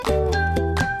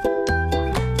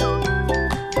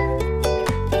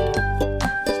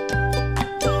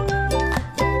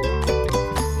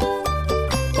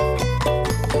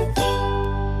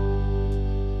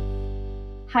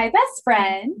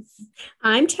friends.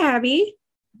 I'm Tabby,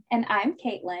 And I'm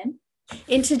Caitlin.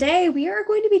 and today we are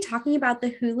going to be talking about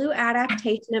the Hulu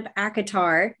adaptation of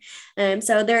ACOTAR.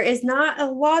 So there is not a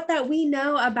lot that we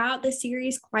know about the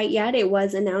series quite yet. It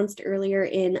was announced earlier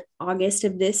in August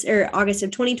of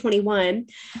 2021.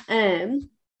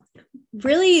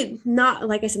 Really not,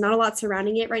 like I said, not a lot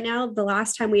surrounding it right now. The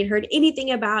last time we had heard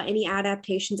anything about any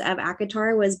adaptations of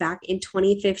ACOTAR was back in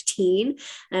 2015.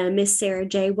 Miss Sarah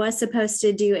J was supposed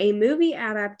to do a movie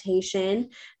adaptation.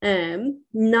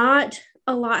 Not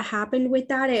a lot happened with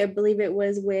that. I believe it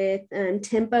was with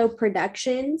Tempo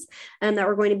Productions that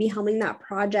were going to be helming that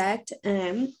project.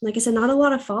 Like I said, not a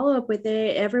lot of follow-up with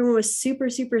it. Everyone was super,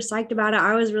 super psyched about it.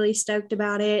 I was really stoked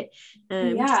about it.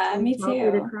 Yeah, me Fall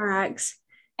through the too. cracks.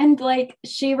 And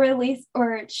she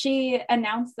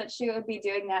announced that she would be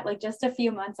doing that like just a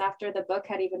few months after the book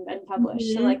had even been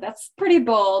published. So that's pretty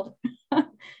bold.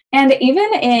 And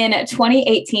even in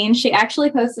 2018, she actually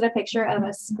posted a picture of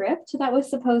a script that was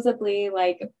supposedly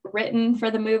like written for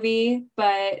the movie,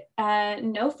 but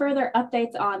no further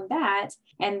updates on that.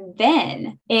 And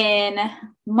then in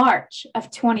March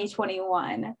of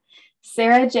 2021,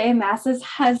 Sarah J. Maas's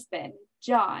husband,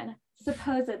 John,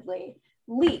 supposedly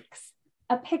leaks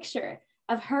a picture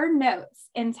of her notes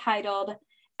entitled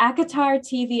ACOTAR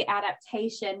TV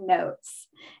Adaptation Notes.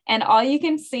 And all you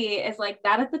can see is like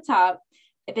that at the top,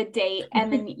 the date,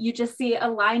 and then you just see a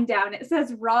line down. It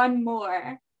says Ron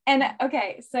Moore. And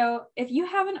okay, so if you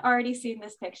haven't already seen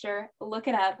this picture, look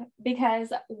it up,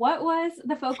 because what was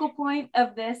the focal point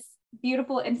of this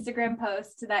beautiful Instagram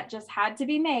post that just had to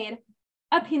be made?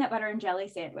 A peanut butter and jelly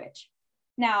sandwich.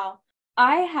 Now,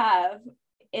 I have,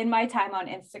 in my time on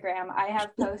Instagram, I have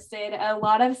posted a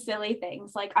lot of silly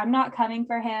things. Like, I'm not coming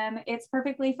for him. It's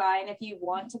perfectly fine if you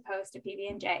want to post a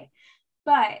PB&J.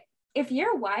 But if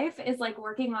your wife is like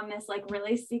working on this like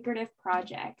really secretive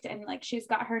project and like she's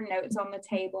got her notes on the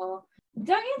table,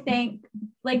 don't you think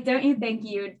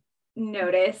you'd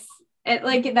notice it,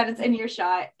 like that it's in your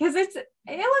shot? Because it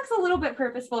looks a little bit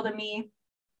purposeful to me.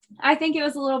 I think it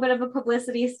was a little bit of a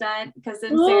publicity stunt, because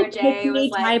then Sarah J was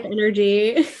like type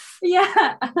energy.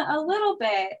 Yeah, a little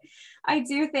bit. I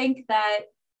do think that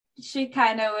she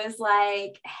kind of was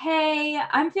like, hey,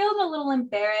 I'm feeling a little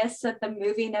embarrassed that the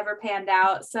movie never panned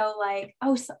out. So like,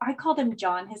 so I called him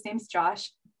John. His name's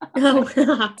Josh. Oh.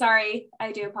 Sorry,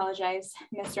 I do apologize,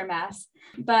 Mr. Mass.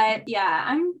 But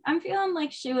yeah, I'm feeling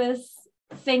like she was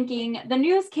thinking the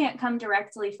news can't come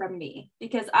directly from me,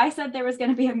 because I said there was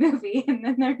going to be a movie and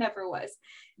then there never was.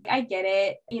 I get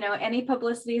it. Any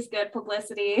publicity is good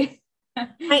publicity.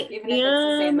 I Even if it's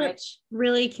a sandwich.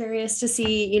 Really curious to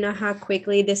see, how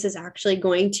quickly this is actually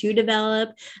going to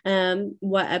develop,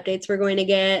 what updates we're going to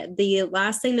get. The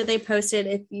last thing that they posted,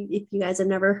 if you guys have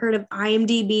never heard of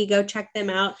IMDb, go check them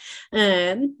out.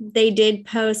 They did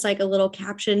post like a little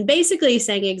caption basically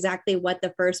saying exactly what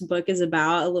the first book is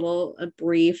about, a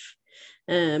brief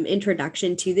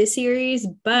introduction to the series.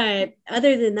 But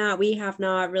other than that, we have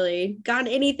not really gotten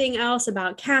anything else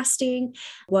about casting,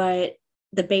 what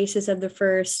the basis of the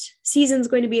first season is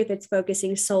going to be, if it's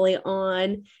focusing solely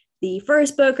on the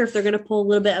first book, or if they're going to pull a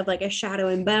little bit of like a Shadow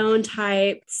and Bone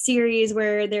type series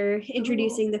where they're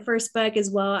introducing the first book as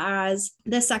well as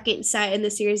the second set in the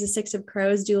series, the Six of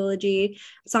Crows duology.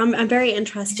 So I'm very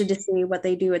interested to see what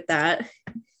they do with that.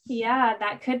 Yeah,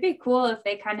 that could be cool if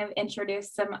they kind of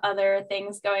introduce some other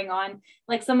things going on,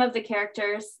 like some of the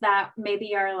characters that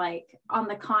maybe are like on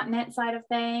the continent side of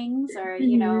things, or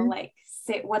like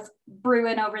what's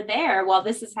brewing over there while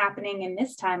this is happening in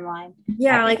this timeline.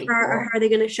 Yeah, like how are they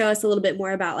going to show us a little bit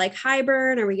more about like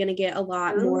Hybern? Are we going to get a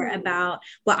lot more about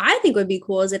what I think would be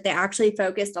cool is if they actually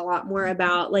focused a lot more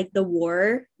about like the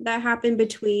war that happened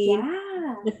between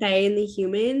the Fae and the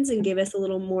humans, and give us a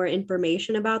little more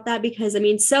information about that? Because I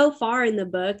mean, so far in the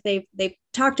book they've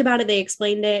talked about it, they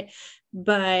explained it,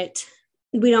 but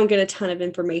we don't get a ton of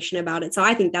information about it. So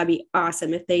I think that'd be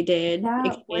awesome if they did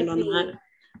expand on that.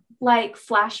 Like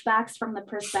flashbacks from the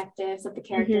perspectives of the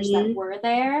characters that were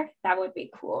there. That would be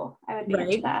cool. I would be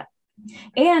into that.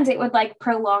 And it would like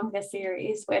prolong the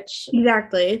series, which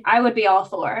exactly I would be all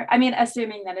for. I mean,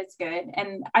 assuming that it's good.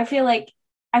 And I feel like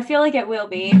it will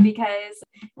be, because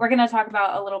we're going to talk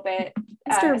about a little bit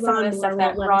some of the stuff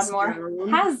that Ron Moore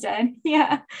has done.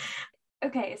 Yeah.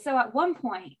 Okay, so at one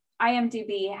point,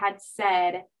 IMDb had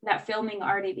said that filming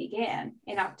already began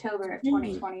in October of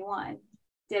 2021.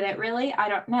 Did it really? I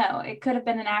don't know. It could have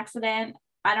been an accident.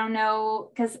 I don't know,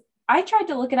 because I tried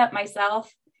to look it up myself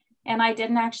and I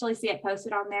didn't actually see it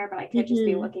posted on there, but I could just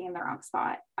be looking in the wrong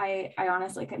spot. I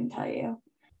honestly couldn't tell you.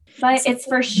 But it's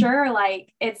for sure,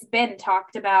 like, it's been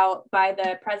talked about by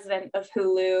the president of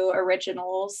Hulu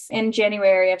Originals in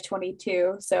January of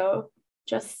 22. So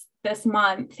just this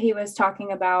month, he was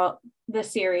talking about the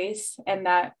series and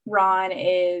that Ron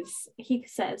is, he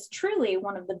says, truly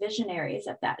one of the visionaries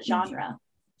of that genre.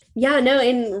 Yeah, no,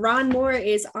 and Ron Moore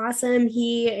is awesome.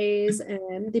 He is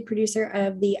the producer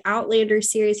of the Outlander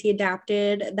series. He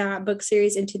adapted that book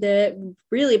series into the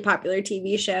really popular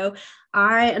TV show.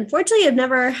 I unfortunately have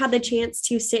never had the chance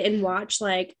to sit and watch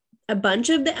like a bunch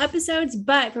of the episodes,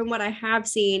 but from what I have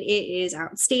seen, it is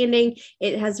outstanding.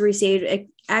 It has received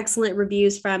excellent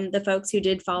reviews from the folks who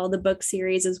did follow the book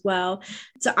series as well.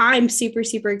 So I'm super,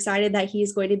 super excited that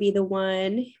he's going to be the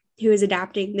one who is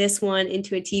adapting this one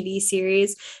into a TV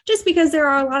series, just because there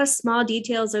are a lot of small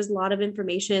details. There's a lot of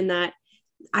information that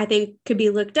I think could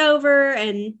be looked over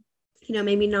and,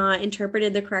 maybe not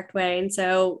interpreted the correct way. And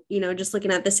so, just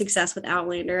looking at the success with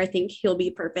Outlander, I think he'll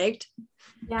be perfect.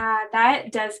 Yeah,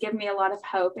 that does give me a lot of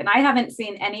hope. And I haven't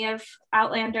seen any of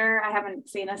Outlander. I haven't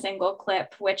seen a single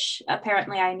clip, which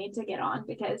apparently I need to get on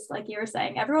because, like you were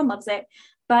saying, everyone loves it.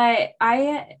 But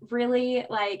I really,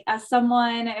 like, as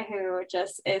someone who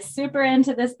just is super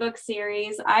into this book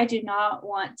series, I do not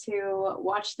want to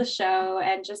watch the show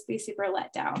and just be super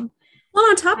let down. Well,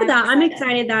 on top of that, I'm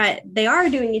excited that they are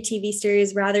doing a TV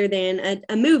series rather than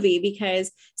a movie,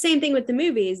 because same thing with the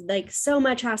movies, like so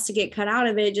much has to get cut out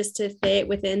of it just to fit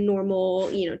within normal,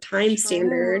 time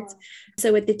standards.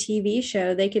 So with the TV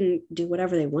show, they can do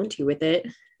whatever they want to with it.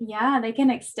 Yeah, they can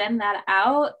extend that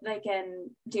out. They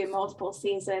can do multiple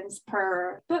seasons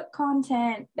per book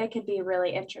content. They could be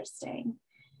really interesting.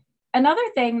 Another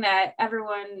thing that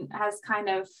everyone has kind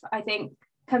of, I think,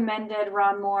 commended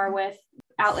Ron Moore with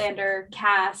Outlander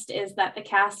cast is that the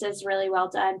cast is really well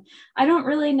done. I don't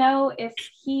really know if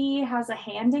he has a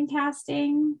hand in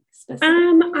casting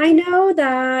specifically. I know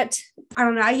that, I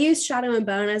don't know, I use Shadow and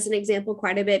Bone as an example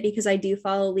quite a bit because I do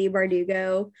follow Lee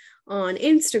Bardugo on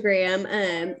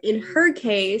Instagram. In her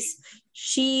case,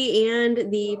 she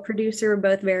and the producer were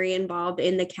both very involved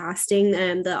in the casting,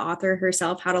 and the author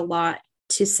herself had a lot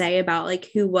to say about like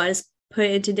who was put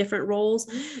into different roles.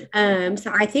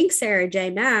 So I think Sarah J.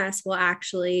 Maas will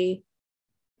actually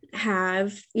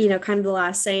have, kind of the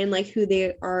last say in like who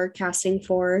they are casting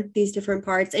for these different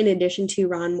parts in addition to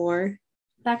Ron Moore.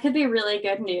 That could be really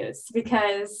good news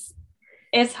because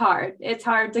it's hard. It's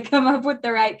hard to come up with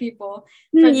the right people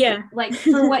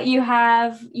for what you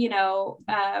have,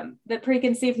 the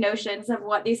preconceived notions of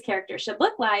what these characters should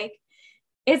look like.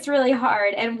 It's really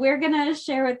hard. And we're going to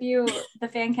share with you the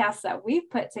fan casts that we've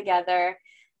put together.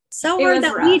 So hard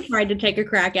that we tried to take a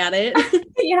crack at it.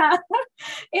 Yeah,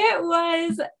 it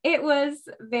was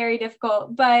very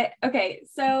difficult. But okay,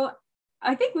 so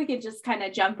I think we could just kind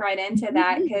of jump right into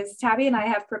that because Tabby and I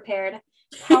have prepared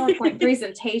PowerPoint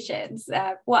presentations.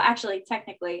 Well, actually,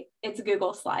 technically, it's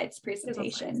Google Slides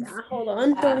presentations. Hold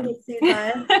on. Don't get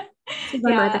sued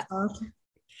by Microsoft.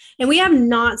 And we have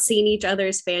not seen each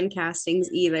other's fan castings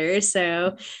either.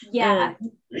 So yeah,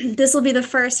 this will be the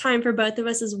first time for both of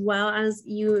us, as well as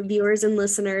you viewers and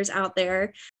listeners out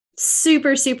there.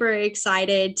 Super, super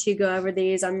excited to go over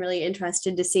these. I'm really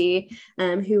interested to see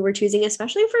who we're choosing,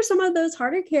 especially for some of those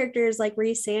harder characters like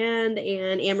Rhysand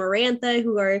and Amarantha,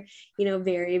 who are,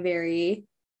 very, very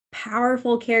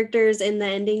powerful characters in the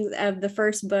endings of the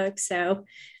first book. So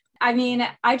I mean,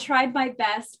 I tried my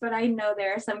best, but I know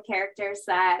there are some characters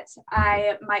that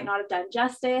I might not have done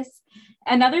justice.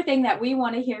 Another thing that we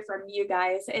want to hear from you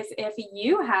guys is if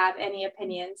you have any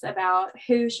opinions about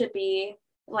who should be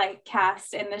like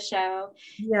cast in the show.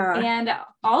 Yeah. And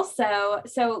also,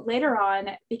 so later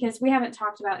on, because we haven't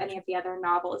talked about any of the other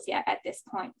novels yet at this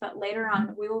point, but later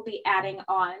on, we will be adding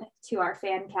on to our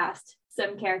fan cast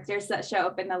some characters that show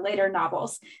up in the later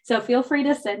novels. So feel free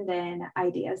to send in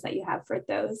ideas that you have for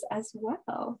those as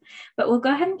well. But we'll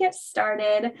go ahead and get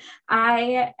started.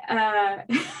 I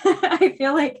I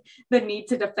feel like the need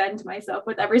to defend myself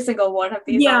with every single one of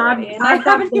these. Yeah, I've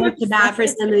got to go to bat for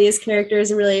some of these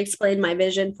characters and really explain my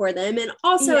vision for them. And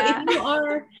also, if you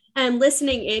are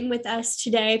listening in with us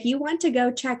today, if you want to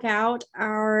go check out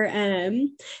our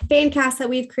fan cast that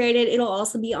we've created, it'll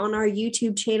also be on our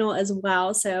YouTube channel as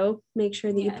well. So make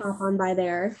sure that you pop on by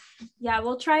there. Yeah,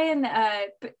 we'll try and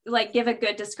give a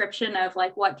good description of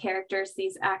like what characters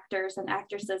these actors and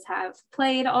actresses have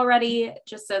played already,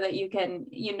 just so that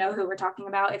you know who we're talking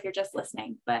about if you're just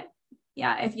listening. But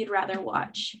yeah, if you'd rather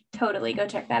watch, totally go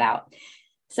check that out.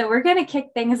 So we're going to kick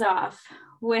things off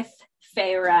with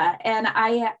Feyre. And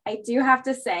I do have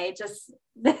to say, just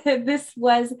This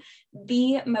was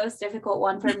the most difficult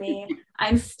one for me.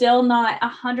 I'm still not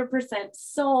 100%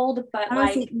 sold, but that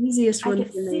was the easiest one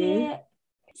for me.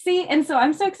 See, and so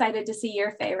I'm so excited to see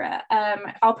your favorite.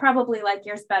 I'll probably like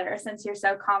yours better since you're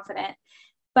so confident.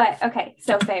 But okay,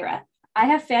 so Feyre. I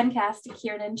have fan cast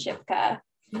Kiernan Shipka.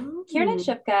 Kiernan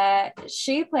Shipka,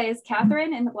 she plays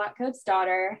Catherine in The Black Coat's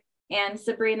Daughter and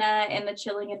Sabrina in The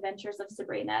Chilling Adventures of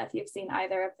Sabrina, if you've seen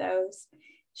either of those.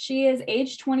 She is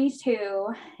age 22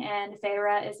 and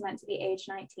Feyre is meant to be age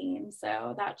 19,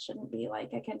 so that shouldn't be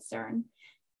like a concern.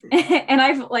 And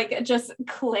I've like just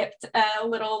clipped a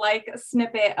little like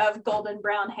snippet of golden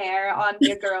brown hair on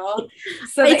your girl.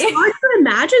 So it's hard to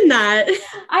imagine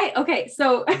that. Okay,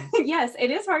 so yes,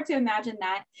 it is hard to imagine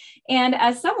that. And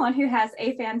as someone who has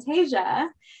aphantasia,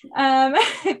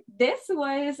 this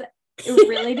was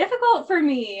really difficult for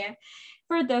me.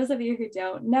 For those of you who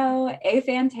don't know,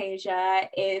 aphantasia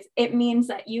it means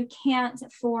that you can't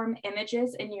form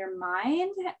images in your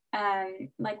mind.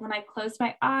 Like when I close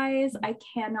my eyes, I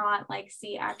cannot like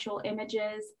see actual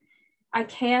images. I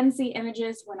can see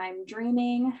images when I'm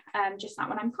dreaming, just not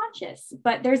when I'm conscious.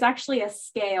 But there's actually a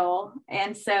scale.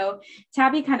 And so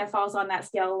Tabby kind of falls on that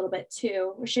scale a little bit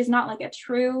too. She's not like a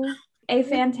true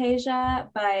aphantasia,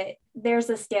 but there's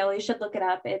a scale. You should look it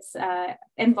up. It's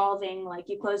involving like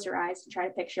you close your eyes and try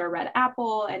to picture a red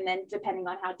apple, and then depending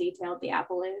on how detailed the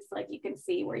apple is, like you can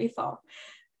see where you fall.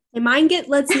 And mine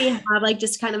lets me have like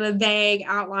just kind of a vague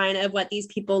outline of what these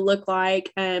people look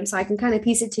like, so I can kind of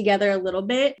piece it together a little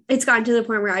bit. It's gotten to the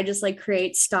point where I just like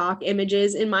create stock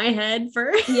images in my head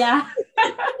for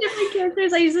different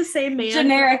characters. I use the same man,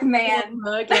 generic man.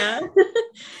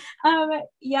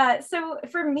 Yeah. So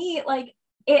for me, like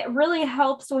it really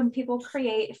helps when people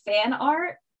create fan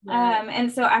art.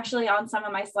 And so actually on some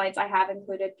of my slides, I have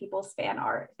included people's fan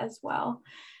art as well.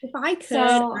 If I could,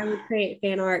 I would create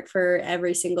fan art for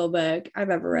every single book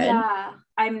I've ever read. Yeah,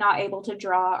 I'm not able to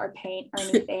draw or paint or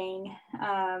anything.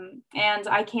 And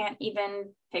I can't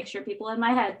even picture people in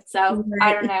my head. So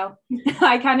I don't know.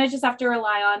 I kind of just have to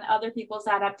rely on other people's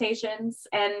adaptations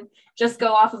and just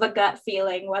go off of a gut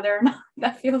feeling, whether or not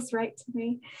that feels right to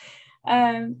me.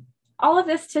 All of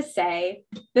this to say,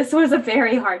 this was a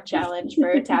very hard challenge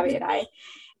for Tabby and I.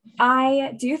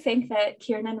 I do think that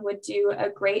Kiernan would do a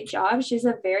great job. She's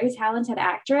a very talented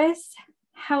actress.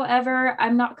 However,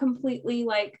 I'm not completely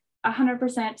like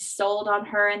 100% sold on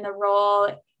her in the role.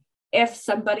 If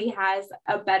somebody has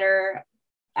a better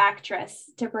actress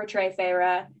to portray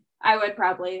Feyre, I would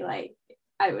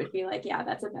be like, yeah,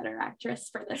 that's a better actress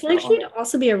for this role. I feel like she'd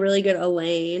also be a really good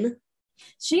Elaine.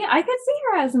 I could see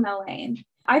her as an Elaine.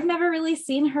 I've never really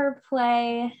seen her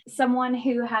play someone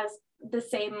who has the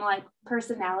same like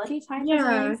personality type as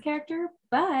Elaine's character,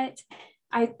 but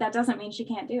that doesn't mean she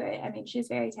can't do it. I mean, she's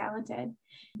very talented.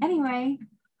 Anyway,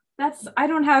 I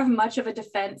don't have much of a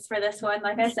defense for this one.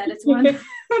 Like I said, it's one of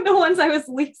the ones I was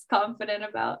least confident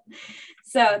about.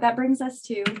 So that brings us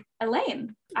to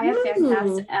Elaine. I have fan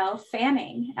cast Elle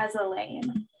Fanning as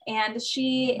Elaine. And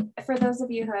she, for those of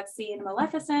you who have seen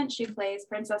Maleficent, she plays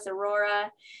Princess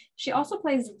Aurora. She also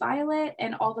plays Violet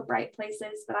in All the Bright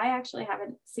Places, but I actually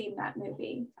haven't seen that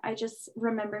movie. I just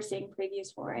remember seeing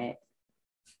previews for it.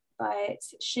 But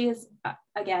she is,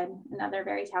 again, another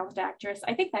very talented actress.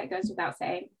 I think that goes without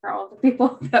saying for all the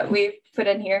people that we've put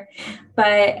in here.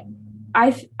 But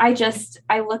I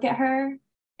look at her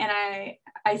and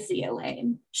I see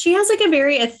Elaine. She has like a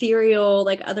very ethereal,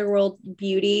 like otherworld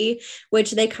beauty,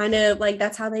 which they kind of like,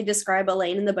 that's how they describe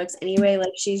Elaine in the books anyway.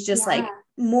 Like she's just like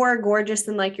more gorgeous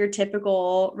than like your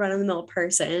typical run-of-the-mill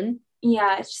person.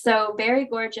 Yeah, so very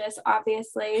gorgeous,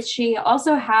 obviously. She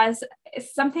also has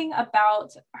something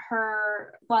about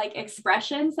her like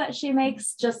expressions that she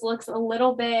makes just looks a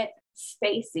little bit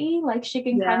spacey. Like she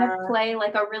can kind of play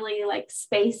like a really like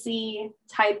spacey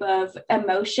type of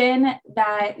emotion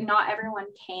that not everyone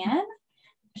can.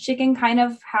 She can kind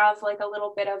of have like a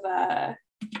little bit of a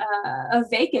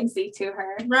vacancy to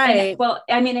her, right? And, well,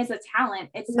 I mean, it's a talent.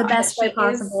 It's the best way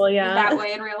possible, that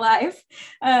way in real life.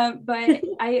 But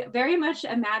I very much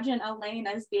imagine Elaine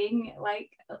as being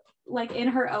like in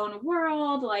her own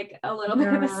world, like a little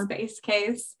bit of a space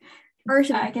case. Our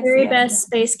very best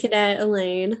space cadet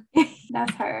Elaine.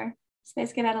 That's her,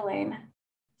 space cadet Elaine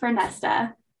for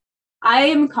Nesta. I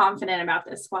am confident about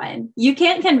this one. You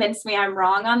can't convince me I'm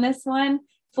wrong on this one.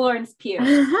 Florence Pugh.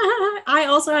 I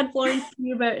also had Florence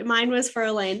Pugh, but mine was for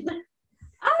Elaine.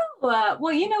 Oh,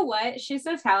 Well, you know what? She's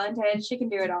so talented. She can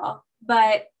do it all.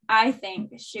 But I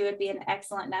think she would be an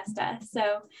excellent Nesta.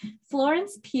 So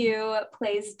Florence Pugh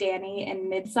plays Danny in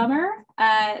Midsummer,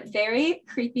 very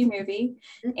creepy movie.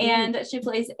 Mm-hmm. And she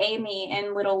plays Amy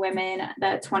in Little Women,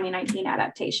 the 2019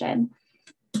 adaptation.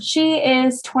 She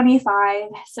is 25.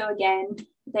 So again,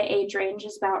 the age range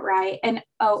is about right. And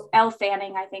Elle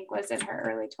Fanning, I think, was in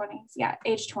her early 20s. Yeah,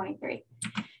 age 23.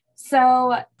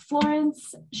 So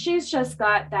Florence, she's just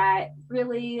got that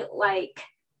really like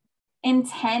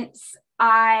intense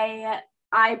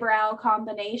eyebrow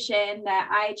combination that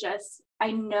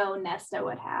I know Nesta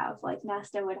would have. Like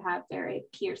Nesta would have very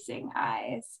piercing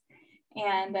eyes.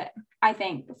 And I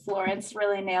think Florence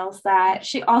really nails that.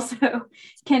 She also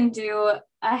can do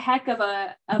a heck of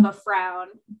a frown.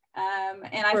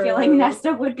 And I feel like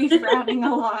Nesta would be frowning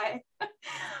a lot.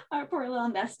 Our poor little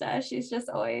Nesta. She's just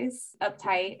always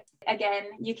uptight. Again,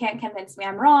 you can't convince me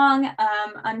I'm wrong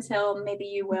until maybe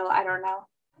you will. I don't know.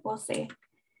 We'll see.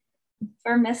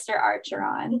 For Mr.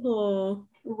 Archeron,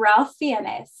 Ralph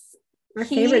Fiennes. Our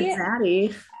favorite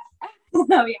zaddy.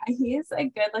 Oh yeah, he's a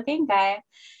good-looking guy.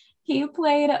 He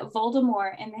played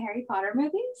Voldemort in the Harry Potter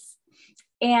movies,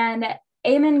 and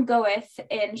Eamon Goeth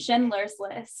in Schindler's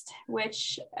List,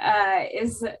 which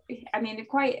is, I mean,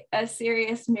 quite a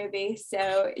serious movie.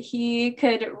 So he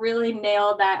could really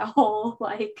nail that whole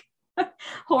like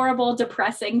horrible,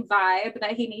 depressing vibe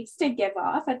that he needs to give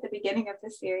off at the beginning of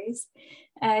the series.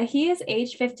 He is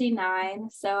age 59,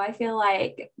 so I feel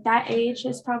like that age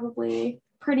is probably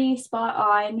pretty spot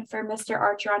on for Mr.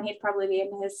 Archeron. He'd probably be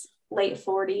in his late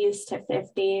 40s to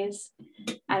 50s.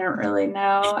 I don't really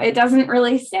know. It doesn't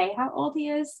really say how old he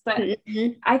is, but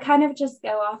I kind of just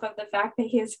go off of the fact that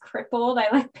he's crippled. I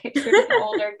like pictured an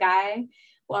older guy.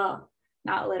 Well,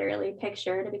 not literally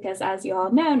pictured, because as you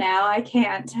all know now, I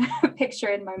can't picture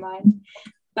in my mind.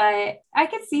 But I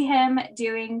could see him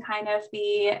doing kind of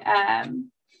the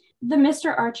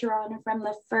Mr. Archeron from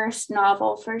the first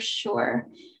novel for sure.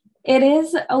 It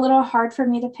is a little hard for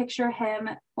me to picture him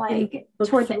like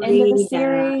toward the end of the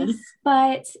series,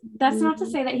 but that's not to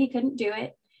say that he couldn't do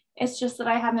it. It's just that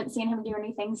I haven't seen him do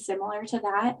anything similar to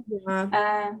that.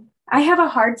 Yeah. I have a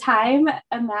hard time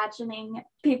imagining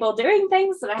people doing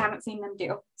things that I haven't seen them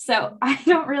do. So I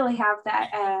don't really have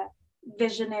that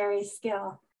visionary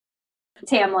skill.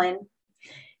 Tamlin.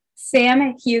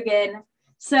 Sam Hugan.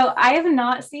 So I have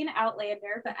not seen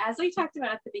Outlander, but as we talked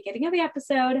about at the beginning of the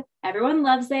episode, everyone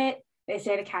loves it. They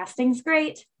say the casting's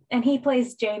great, and he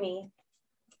plays Jamie.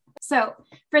 So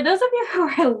for those of you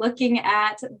who are looking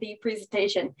at the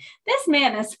presentation, this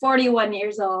man is 41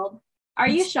 years old. Are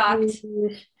you shocked?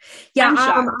 Yeah,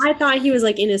 I thought he was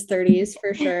like in his 30s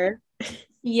for sure.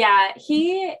 Yeah,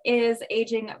 he is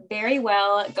aging very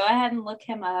well. Go ahead and look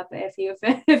him up if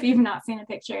you've not seen a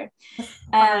picture.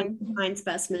 Fine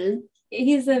specimen.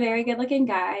 He's a very good looking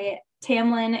guy.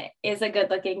 Tamlin is a good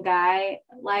looking guy.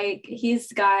 Like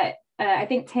he's got, I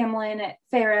think Tamlin,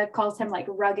 Farrah calls him like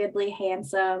ruggedly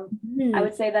handsome. I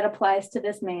would say that applies to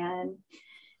this man.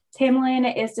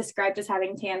 Tamlin is described as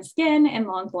having tan skin and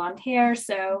long blonde hair.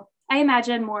 So I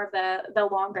imagine more of the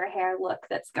longer hair look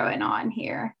that's going on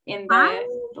here in the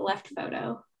left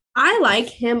photo. I like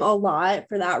him a lot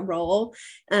for that role,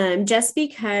 just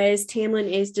because Tamlin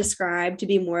is described to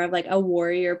be more of like a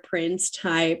warrior prince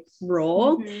type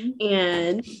role,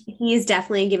 and he is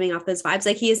definitely giving off those vibes.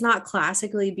 Like he is not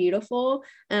classically beautiful.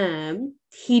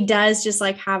 He does just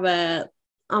like have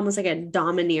almost like a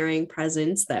domineering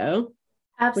presence, though.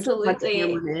 Absolutely,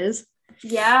 Tamlin is.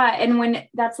 Yeah, and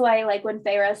that's why like when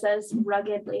Farrah says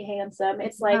ruggedly handsome,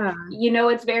 it's like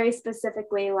it's very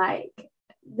specifically like,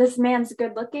 this man's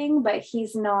good looking, but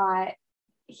he's not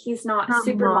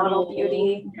supermodel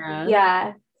beauty.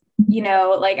 Yeah.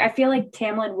 Like I feel like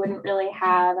Tamlin wouldn't really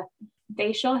have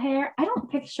facial hair. I don't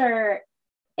picture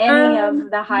any of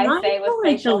the high fae with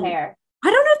facial hair. I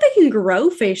don't know if they can grow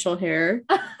facial hair.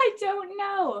 I don't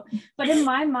know. But in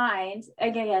my mind,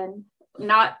 again,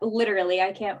 not literally,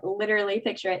 I can't literally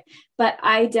picture it, but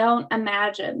I don't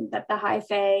imagine that the high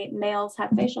fae males have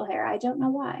facial hair. I don't know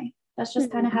why. That's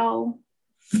just kind of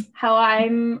how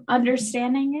I'm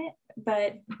understanding it.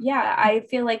 But yeah, I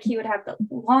feel like he would have the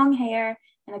long hair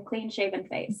and a clean shaven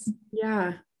face.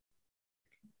 Yeah.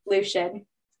 Lucian.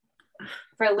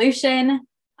 For Lucian,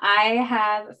 I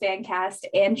have fan cast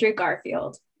Andrew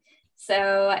Garfield.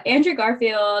 So Andrew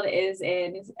Garfield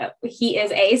he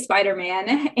is a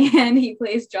Spider-Man, and he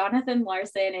plays Jonathan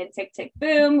Larson in Tick, Tick,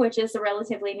 Boom, which is a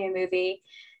relatively new movie.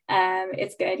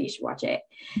 It's good. You should watch it.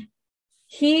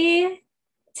 He,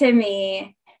 to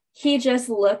me, he just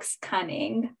looks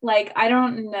cunning. Like, I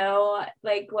don't know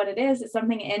like what it is. It's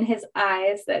something in his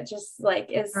eyes that just like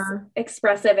is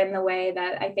expressive in the way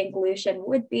that I think Lucian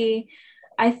would be.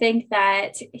 I think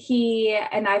that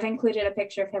and I've included a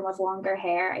picture of him with longer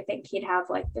hair. I think he'd have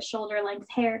like the shoulder length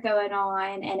hair going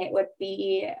on, and it would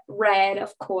be red,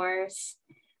 of course.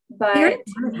 But he already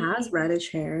kind of has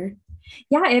reddish hair.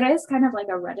 Yeah, it is kind of like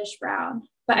a reddish brown,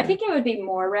 but I think it would be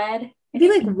more red. It'd be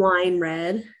like wine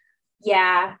red.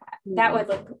 Yeah, that would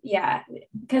look,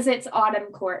 because it's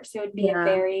autumn court, so it would be a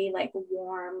very like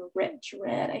warm, rich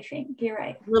red. I think you're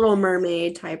right. Little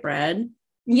Mermaid type red.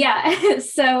 Yeah.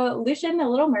 So Lucian, the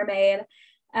Little Mermaid.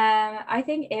 I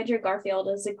think Andrew Garfield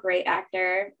is a great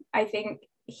actor. I think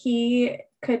he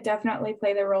could definitely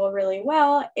play the role really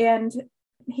well, and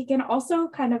he can also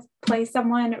kind of play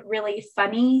someone really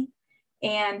funny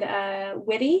and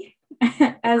witty,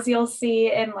 as you'll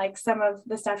see in like some of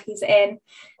the stuff he's in.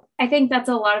 I think that's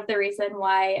a lot of the reason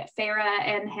why Feyre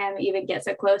and him even get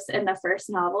so close in the first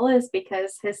novel, is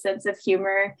because his sense of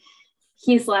humor,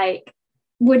 he's like,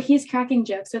 when he's cracking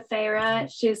jokes with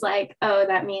Feyre, she's like, oh,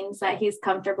 that means that he's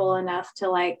comfortable enough to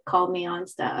like call me on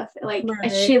stuff. Like,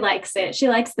 she likes it. She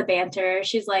likes the banter.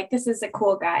 She's like, this is a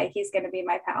cool guy. He's going to be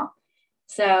my pal.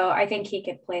 So I think he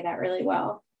could play that really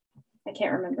well. I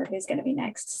can't remember who's going to be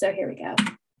next. So here we go.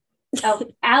 Oh,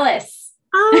 Alice.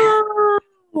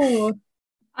 Oh.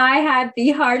 I had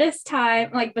the hardest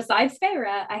time, like besides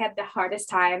Feyre, I had the hardest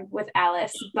time with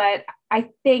Alice, but I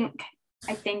think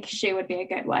she would be a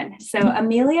good one. So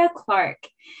Emilia Clarke,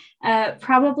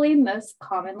 probably most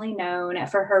commonly known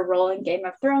for her role in Game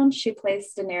of Thrones. She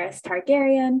plays Daenerys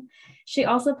Targaryen. She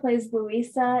also plays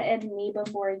Luisa in Me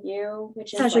Before You,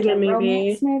 which is such like a good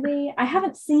romance movie. I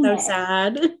haven't seen it. So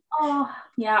sad. Oh,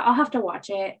 yeah, I'll have to watch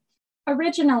it.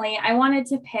 Originally, I wanted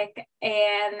to pick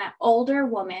an older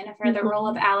woman for the role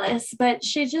of Alice, but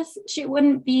she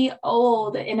wouldn't be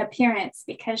old in appearance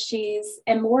because she's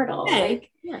immortal.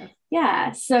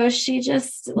 So she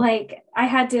just like, I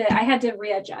had to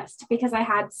readjust because I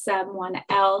had someone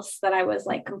else that I was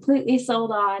like completely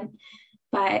sold on,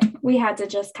 but we had to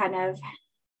just kind of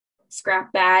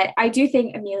scrap that. I do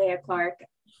think Emilia Clarke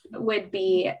would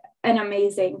be an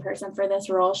amazing person for this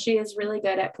role. She is really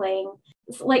good at playing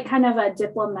like kind of a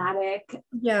diplomatic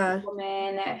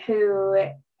woman who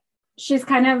she's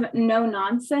kind of no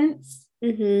nonsense.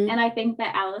 And I think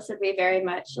that Alice would be very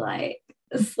much like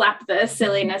slap the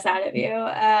silliness out of you.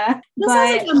 This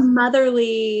sounds like a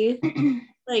motherly,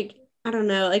 like, I don't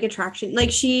know, like attraction. Like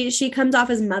she comes off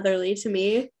as motherly to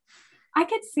me. I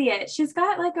could see it. She's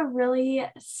got like a really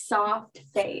soft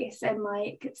face and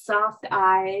like soft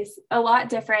eyes, a lot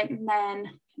different than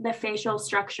the facial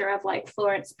structure of like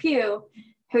Florence Pugh,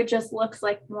 who just looks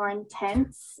like more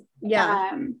intense.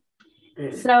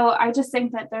 So I just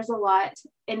think that there's a lot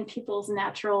in people's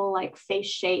natural like face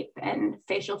shape and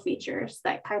facial features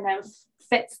that kind of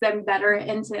fits them better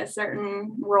into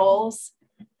certain roles.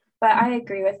 But I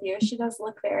agree with you. She does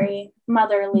look very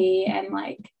motherly and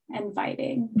like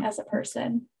inviting as a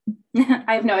person.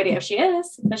 I have no idea if she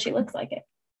is, but she looks like it.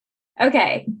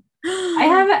 Okay. I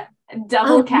have a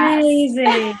double cast.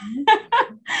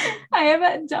 I have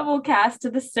a double cast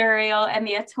to the Surreal and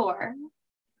the Auteur.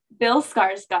 Bill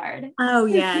Skarsgård. Oh,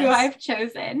 yes. Who I've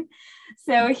chosen.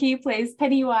 So he plays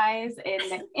Pennywise in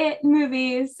the It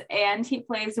movies, and he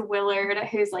plays Willard,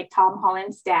 who's like Tom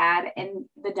Holland's dad in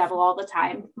The Devil All the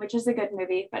Time, which is a good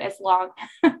movie, but it's long.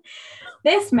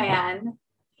 This man,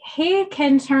 he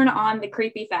can turn on the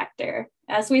creepy factor,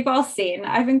 as we've all seen.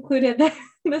 I've included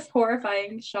this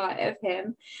horrifying shot of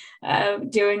him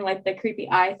doing like the creepy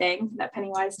eye thing that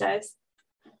Pennywise does.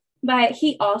 But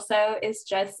he also is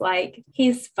just like,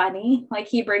 he's funny. Like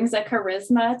he brings a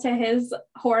charisma to his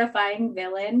horrifying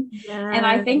villain. And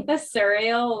I think the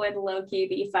Surreal would low-key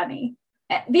be funny.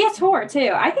 The Auteur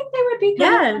too. I think they would be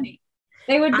kind of funny.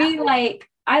 They would be like,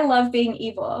 I love being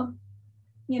evil,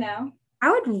 you know?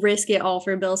 I would risk it all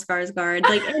for Bill Skarsgård,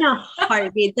 like in a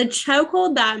heartbeat. The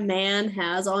chokehold that man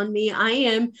has on me, I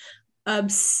am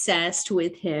obsessed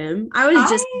with him. I was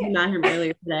just thinking about him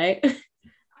earlier today.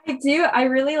 I do. I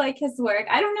really like his work.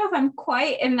 I don't know if I'm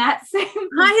quite in that same.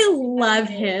 I love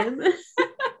him.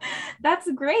 That's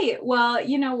great. Well,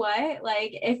 you know what?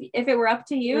 Like, if it were up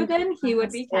to you, then he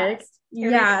would be cast.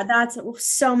 Yeah, that's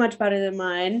so much better than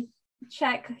mine.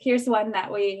 Check. Here's one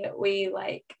that we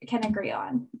like can agree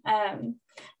on.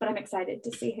 But I'm excited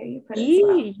to see who you put as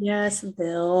well. Yes,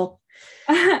 Bill.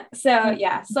 So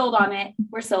yeah, sold on it.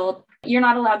 We're sold. You're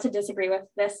not allowed to disagree with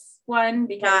this one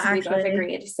because we both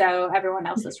agreed. So everyone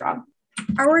else is wrong.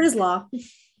 Our word is law.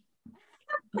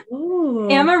 Ooh.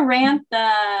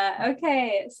 Amarantha.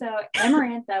 Okay, so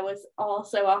Amarantha was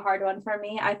also a hard one for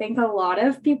me. I think a lot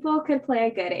of people could play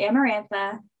a good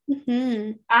Amarantha.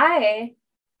 Mm-hmm. I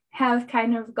have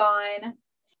kind of gone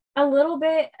a little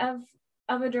bit of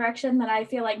a direction that I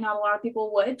feel like not a lot of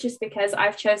people would, just because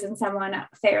I've chosen someone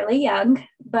fairly young,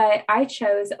 but I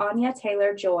chose Anya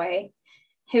Taylor-Joy,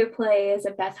 who plays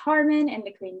Beth Harmon in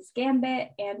The Queen's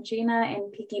Gambit and Gina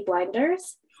in Peaky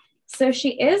Blinders. So she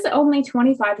is only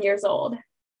 25 years old.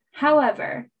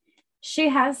 However, she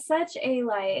has such a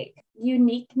like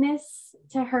uniqueness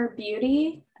to her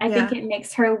beauty. I think it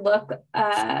makes her look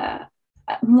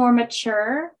more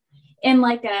mature in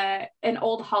like an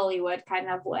old Hollywood kind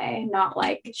of way, not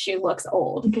like she looks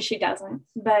old, because she doesn't.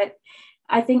 But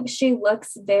I think she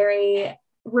looks very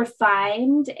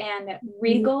refined and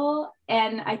regal,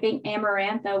 and I think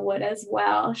Amarantha would as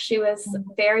well. She was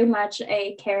very much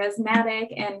a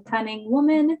charismatic and cunning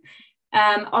woman,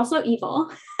 also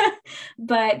evil,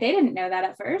 but they didn't know that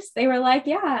at first. They were like,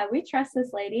 yeah, we trust this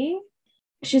lady.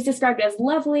 She's described as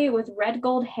lovely with red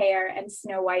gold hair and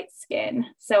snow white skin.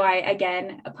 So I,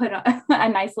 again, put a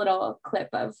nice little clip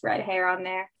of red hair on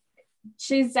there.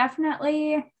 She's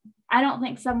definitely, I don't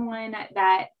think someone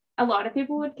that a lot of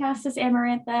people would cast as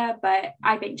Amarantha, but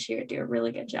I think she would do a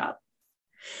really good job.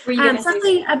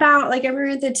 Something about like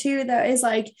Amarantha too that is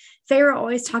like Feyre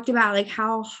always talked about like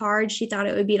how hard she thought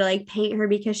it would be to like paint her,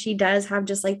 because she does have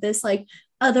just like this like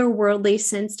otherworldly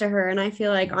sense to her, and I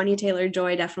feel like Anya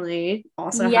Taylor-Joy definitely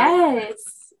also has.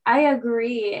 I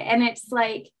agree. And it's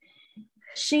like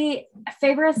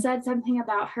Feyre said something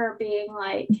about her being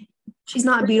like, she's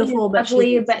not beautiful, but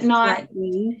lovely, but not.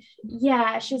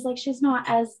 Yeah, she's like, she's not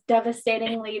as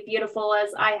devastatingly beautiful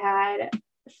as I had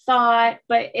thought,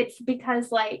 but it's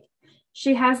because like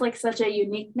she has like such a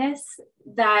uniqueness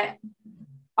that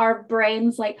our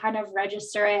brains like kind of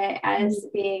register it as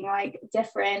being like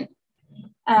different.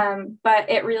 But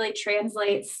it really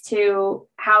translates to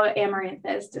how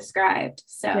Amarantha is described.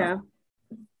 So yeah.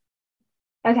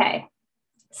 Okay,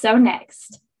 so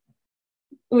next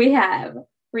we have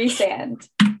Rhysand.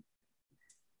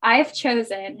 I've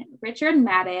chosen Richard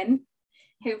Madden,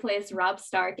 who plays Robb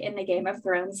Stark in the Game of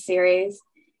Thrones series.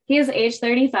 He is age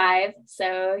 35,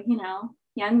 so, you know,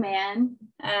 young man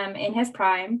in his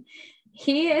prime.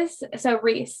 Rhys,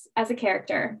 as a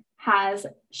character, has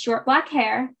short black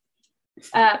hair,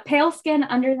 pale skin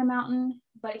under the mountain,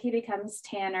 but he becomes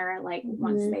tanner, like,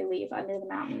 once they leave under the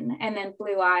mountain, and then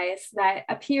blue eyes that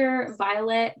appear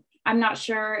violet. I'm not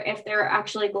sure if they're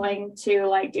actually going to,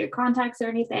 like, do contacts or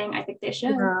anything. I think they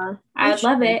should. I would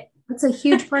love it. That's a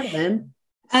huge part of him.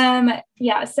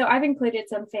 Yeah, so I've included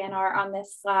some fan art on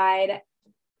this slide.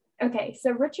 Okay, so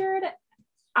Richard,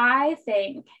 I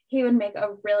think he would make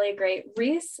a really great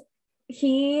Rhys.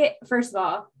 He, first of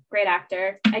all, great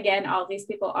actor. Again, all these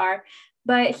people are,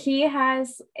 but he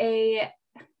has a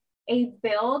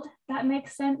build that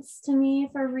makes sense to me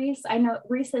for Rhys. I know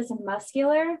Rhys is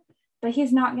muscular, but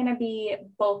he's not going to be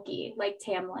bulky like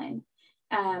Tamlin,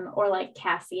 or like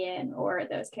Cassian or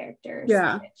those characters.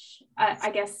 Yeah. Which, I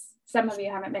guess some of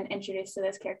you haven't been introduced to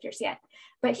those characters yet,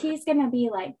 but he's going to be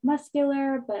like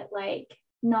muscular, but like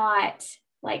not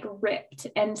like ripped.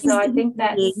 And so I think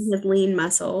that's his lean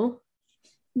muscle.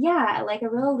 Yeah, like a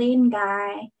real lean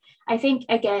guy. I think,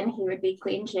 again, he would be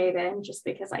clean shaven, just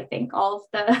because I think all of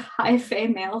the high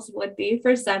fame males would be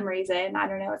for some reason. I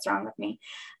don't know what's wrong with me.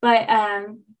 But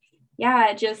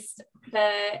yeah, just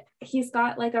he's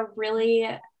got like a really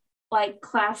like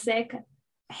classic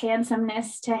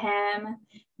handsomeness to him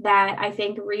that I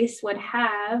think Rhys would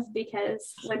have,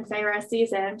 because when Feyre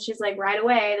sees him, she's like, right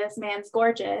away, this man's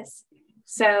gorgeous.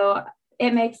 So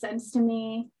it makes sense to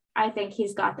me. I think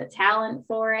he's got the talent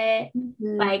for it.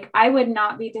 Like, I would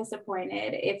not be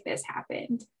disappointed if this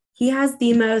happened. He has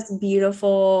the most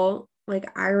beautiful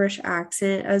like Irish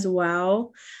accent as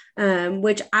well,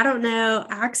 which I don't know,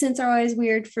 accents are always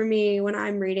weird for me when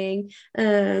I'm reading,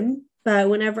 but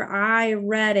whenever I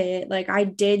read it, like I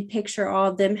did picture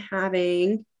all of them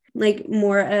having like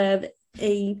more of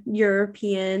a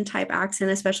European type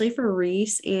accent, especially for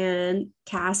Rhys and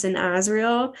Cass and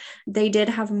Azriel. They did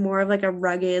have more of like a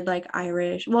rugged like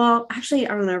Irish, well actually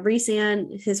I don't know, Rhys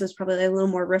and his was probably a little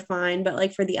more refined, but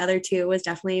like for the other two it was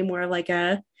definitely more like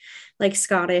a like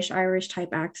Scottish Irish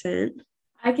type accent.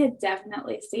 I could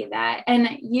definitely see that. And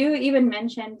you even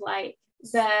mentioned like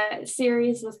the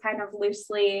series was kind of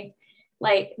loosely,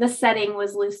 like the setting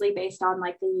was loosely based on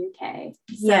like the UK.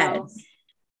 So yes.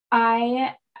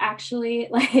 I actually,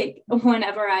 like,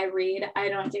 whenever I read, I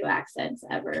don't do accents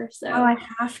ever. So I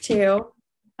have to.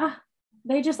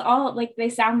 They just all like, they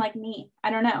sound like me. I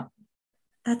don't know.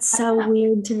 That's so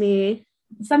weird to me.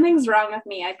 something's wrong with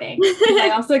me, I think.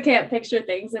 I also can't picture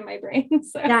things in my brain.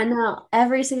 So. Yeah, no,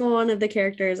 every single one of the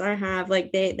characters I have,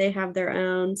 like they have their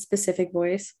own specific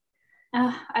voice.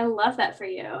 I love that for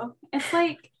you. It's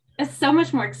like, it's so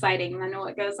much more exciting than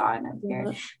what goes on up here.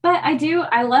 Yeah. But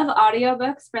I love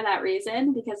audiobooks for that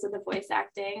reason, because of the voice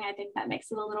acting. I think that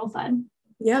makes it a little fun.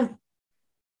 Yeah.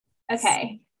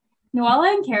 Okay.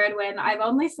 Noella and Carradine, I've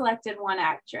only selected one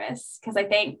actress because I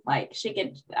think like she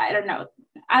could, I don't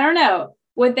know.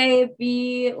 Would they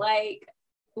be like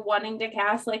wanting to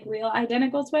cast like real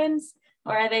identical twins,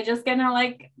 or are they just gonna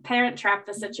like parent trap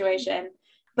the situation?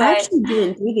 But I actually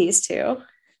didn't do these two.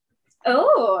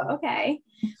 Oh, okay.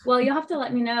 Well, you'll have to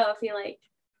let me know if you like,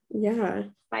 yeah,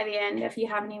 by the end, if you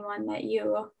have anyone that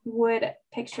you would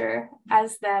picture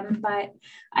as them. But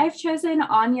I've chosen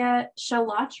Anya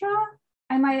Shalatra.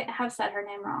 I might have said her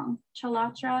name wrong.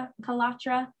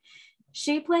 Kalatra.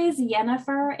 She plays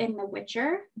Yennefer in The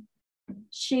Witcher.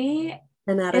 She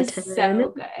is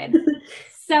so good.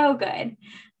 So good.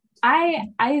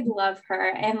 I love her,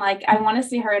 and like I want to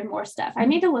see her in more stuff. I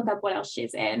need to look up what else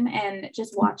she's in and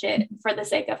just watch it for the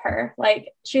sake of her. Like,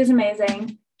 she's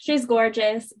amazing. She's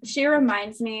gorgeous. She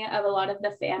reminds me of a lot of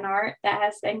the fan art that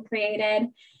has been created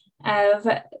of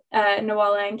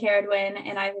Noella and Carradine,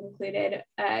 and I've included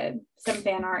some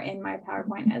fan art in my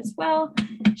PowerPoint as well.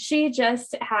 She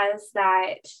just has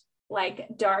that like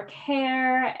dark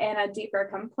hair and a deeper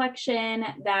complexion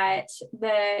that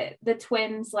the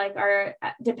twins like are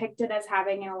depicted as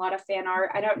having in a lot of fan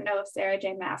art. I don't know if Sarah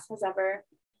J. Maas has ever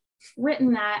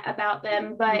written that about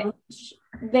them, but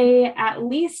they, at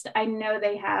least I know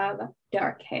they have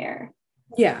dark hair.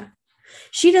 Yeah.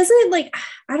 She doesn't like,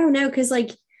 I don't know, because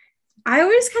like I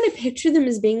always kind of picture them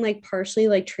as being like partially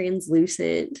like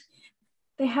translucent.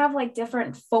 They have like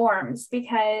different forms,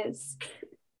 because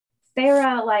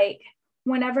Farah, like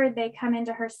whenever they come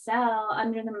into her cell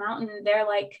under the mountain, they're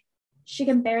like, she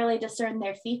can barely discern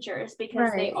their features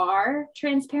because they are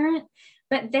transparent.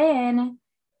 But then,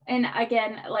 and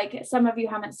again, like some of you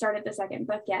haven't started the second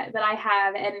book yet, but I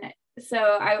have, and so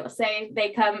I will say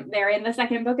they're in the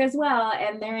second book as well,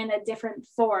 and they're in a different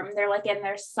form. They're like in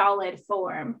their solid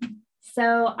form.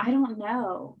 So I don't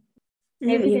know.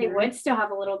 Maybe they would still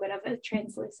have a little bit of a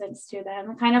translucence to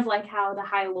them, kind of like how the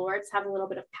High Lords have a little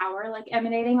bit of power like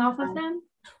emanating off of them.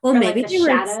 Well, maybe like they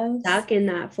were stuck in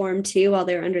that form too while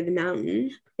they were under the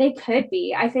mountain. They could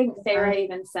be. I think Farah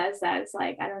even says that. It's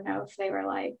like, I don't know if they were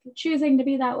like choosing to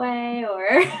be that way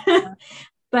or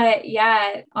but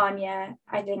yeah, Anya,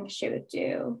 I think she would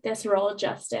do this role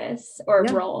justice, or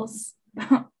roles,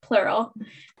 plural.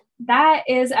 That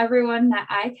is everyone that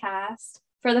I cast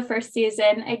for the first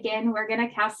season. Again, we're going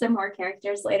to cast some more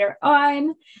characters later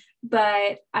on,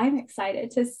 but I'm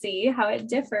excited to see how it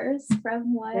differs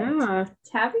from what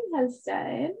Tabby has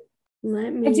done.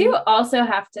 I do also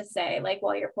have to say, like,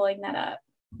 while you're pulling that up,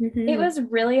 it was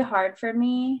really hard for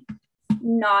me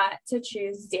not to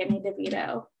choose Danny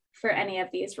DeVito for any of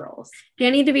these roles.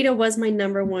 Danny DeVito was my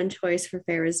number one choice for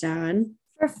Farah's dad.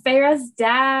 For Farah's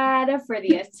dad, for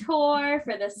the ACOTAR,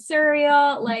 for the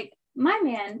Surreal, like, my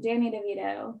man, Danny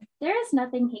DeVito, there is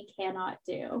nothing he cannot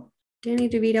do. Danny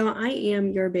DeVito, I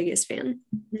am your biggest fan.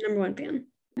 Number one fan.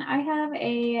 I have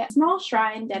a small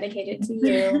shrine dedicated to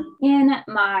you in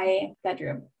my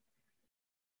bedroom.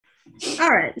 All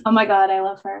right. Oh my God, I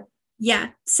love her. Yeah,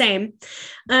 same.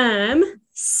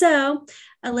 So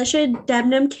Alicia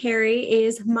Debnam Carey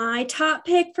is my top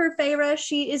pick for Farah.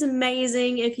 She is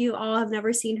amazing. If you all have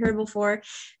never seen her before,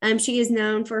 she is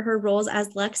known for her roles as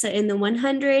Lexa in The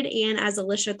 100 and as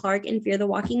Alicia Clark in Fear the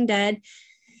Walking Dead.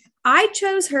 I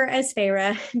chose her as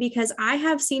Farah because I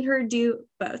have seen her do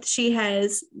both. She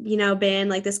has, been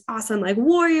like this awesome like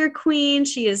warrior queen.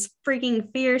 She is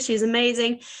freaking fierce. She's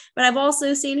amazing. But I've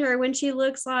also seen her when she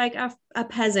looks like a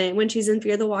peasant, when she's in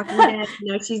Fear the Walking Dead.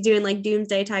 She's doing like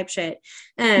doomsday type shit.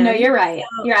 No, you're right.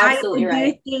 You're absolutely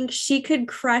right. I think she could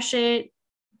crush it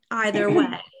either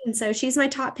way. And so she's my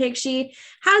top pick. She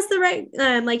has the right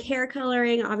like hair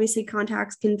coloring. Obviously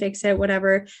contacts can fix it,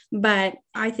 whatever. But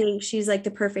I think she's like the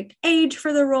perfect age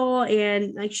for the role.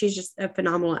 And like, she's just a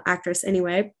phenomenal actress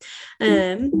anyway.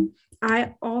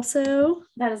 I also...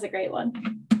 That is a great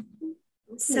one.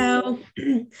 So...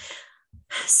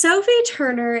 Sophie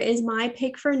Turner is my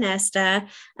pick for Nesta.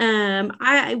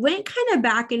 I went kind of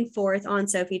back and forth on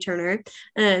Sophie Turner.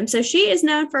 So she is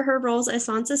known for her roles as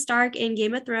Sansa Stark in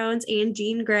Game of Thrones and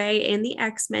Jean Grey in the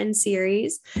X-Men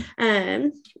series.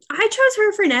 I chose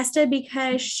her for Nesta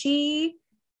because she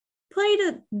played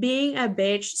being a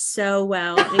bitch so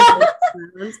well in Game of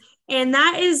Thrones. And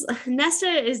Nesta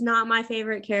is not my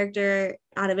favorite character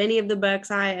out of any of the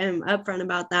books. I am upfront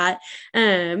about that.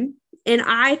 And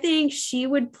I think she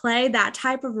would play that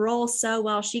type of role so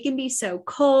well. She can be so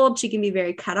cold, she can be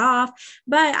very cut off,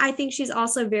 but I think she's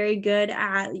also very good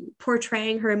at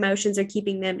portraying her emotions or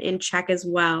keeping them in check as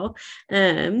well.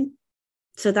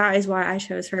 So that is why I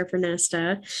chose her for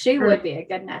Nesta. She would be a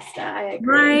good Nesta. I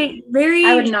agree. Right. Very.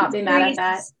 I would not be mad at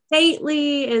that.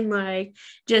 Stately and like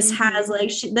just has like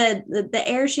the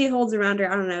air she holds around her.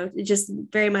 I don't know. It just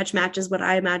very much matches what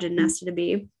I imagine Nesta to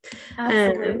be.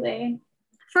 Absolutely.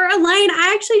 For Elaine,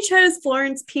 I actually chose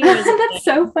Florence Pugh. That's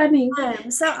so funny.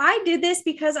 So I did this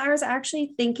because I was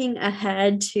actually thinking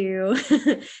ahead to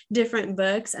different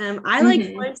books. I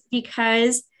like Florence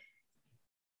because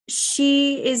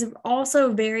she is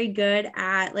also very good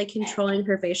at like controlling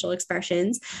her facial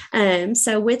expressions.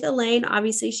 So with Elaine,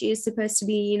 obviously she is supposed to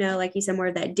be, you know, like you said, more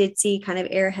of that ditzy kind of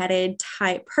airheaded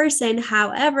type person.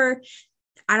 However,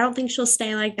 I don't think she'll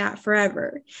stay like that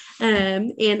forever.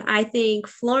 And I think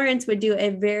Florence would do a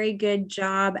very good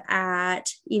job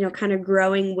at, you know, kind of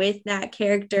growing with that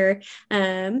character.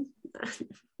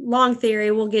 Long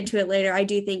theory, we'll get to it later. I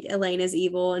do think Elaine is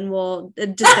evil, and we'll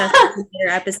discuss it in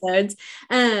later episodes.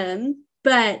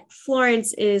 But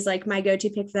Florence is like my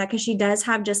go-to pick for that because she does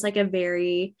have just like a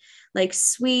very like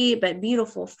sweet but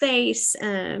beautiful face.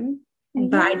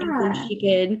 But I do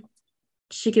think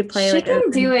she could play. She can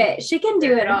do it. She can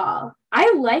do it all.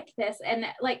 I like this, and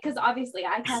like because obviously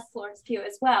I cast Florence Pugh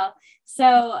as well,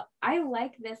 so I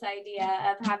like this idea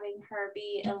of having her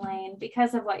be Elaine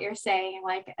because of what you're saying,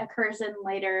 like occurs in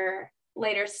later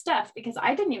stuff. Because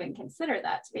I didn't even consider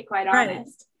that, to be quite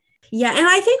honest. Yeah, and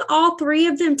I think all three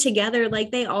of them together,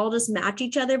 like they all just match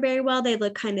each other very well. They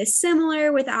look kind of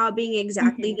similar without being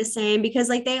exactly the same because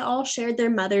like they all shared their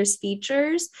mother's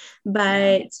features,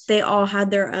 but they all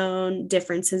had their own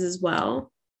differences as well.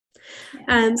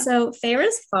 So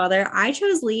Feyre's father, I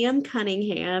chose Liam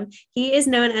Cunningham. He is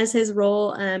known as his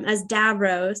role as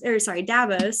Davos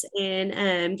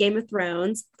in Game of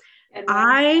Thrones.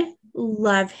 I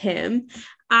love him.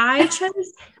 I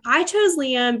chose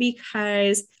Liam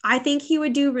because I think he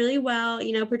would do really well,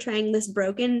 you know, portraying this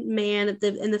broken man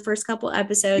in the first couple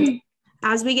episodes.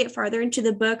 As we get farther into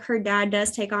the book, her dad does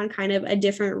take on kind of a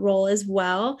different role as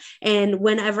well. And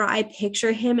whenever I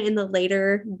picture him in the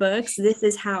later books, this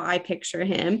is how I picture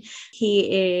him.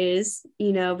 He is,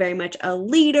 you know, very much a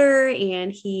leader,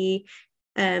 and he,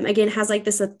 again, has like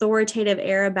this authoritative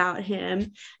air about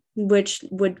him, which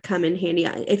would come in handy.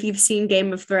 If you've seen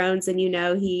Game of Thrones, and you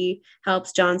know he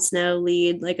helps Jon Snow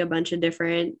lead like a bunch of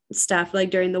different stuff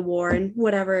like during the war and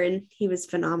whatever, and he was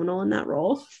phenomenal in that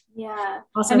role. Yeah.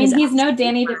 Also, I mean, he's no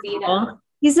Danny DeVito.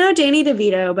 He's no Danny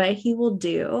DeVito, but he will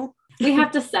do. We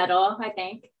have to settle, I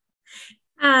think.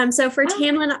 So for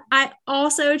Tamlin, I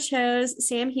also chose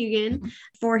Sam Heughan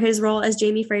for his role as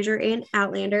Jaime Fraser in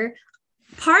Outlander.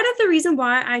 Part of the reason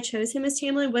why I chose him as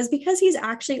Tamlin was because he's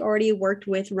actually already worked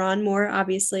with Ron Moore,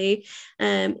 obviously,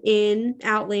 in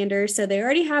Outlander. So they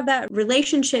already have that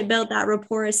relationship built, that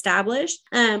rapport established.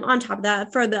 On top of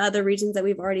that, for the other reasons that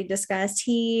we've already discussed,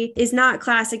 he is not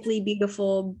classically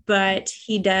beautiful, but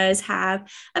he does have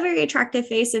a very attractive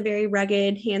face, a very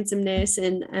rugged handsomeness.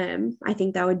 And I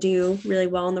think that would do really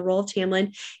well in the role of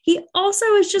Tamlin. He also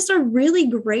is just a really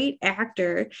great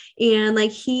actor. And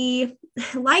like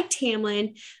Tamlin,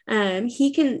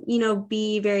 he can, you know,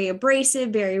 be very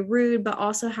abrasive, very rude, but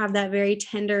also have that very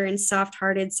tender and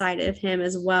soft-hearted side of him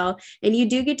as well. And you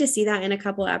do get to see that in a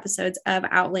couple of episodes of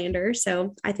Outlander.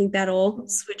 So I think that'll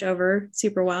switch over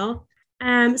super well.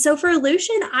 So for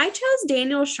Lucian, I chose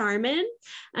Daniel Sharman.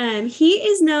 He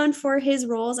is known for his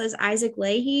roles as Isaac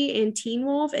Leahy in Teen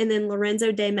Wolf, and then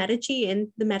Lorenzo de Medici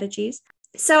in The Medicis.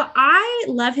 So I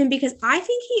love him because I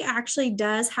think he actually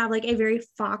does have like a very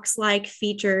Fox-like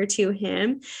feature to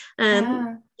him.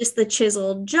 Just the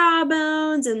chiseled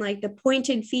jawbones and like the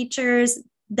pointed features,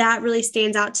 that really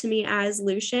stands out to me as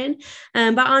Lucian.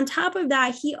 But on top of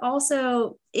that, he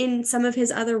also, in some of his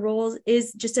other roles,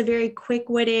 is just a very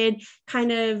quick-witted,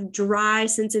 kind of dry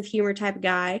sense of humor type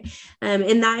guy.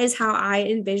 And that is how I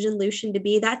envision Lucian to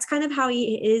be. That's kind of how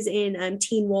he is in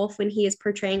Teen Wolf when he is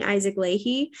portraying Isaac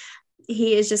Leahy.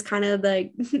 He is just kind of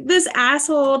like this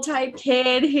asshole type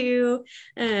kid who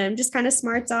just kind of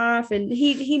smarts off, and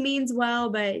he means well,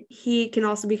 but he can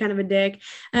also be kind of a dick.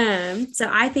 So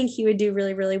I think he would do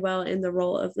really, really well in the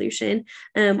role of Lucian.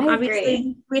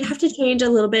 Obviously, we'd have to change a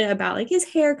little bit about like his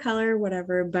hair color,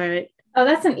 whatever, but oh,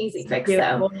 that's an easy fix,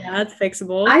 though. Yeah, it's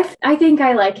fixable. I think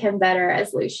I like him better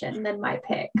as Lucian than my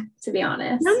pick, to be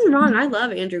honest. Nothing wrong. I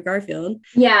love Andrew Garfield.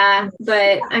 Yeah,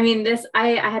 but I mean, I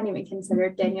hadn't even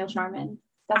considered Daniel Sharman,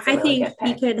 That's a I really think good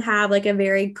he pick. could have like a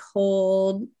very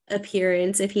cold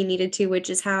appearance if he needed to, which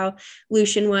is how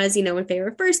Lucian was, when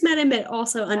Feyre first met him, but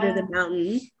also Under the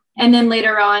Mountain. And then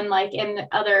later on, like in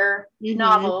other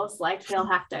novels, like he'll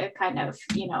have to kind of,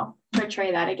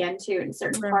 portray that again too in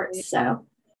certain parts. So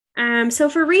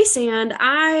for Rhysand,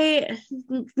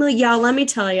 y'all, let me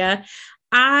tell you,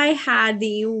 I had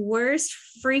the worst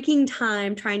freaking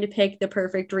time trying to pick the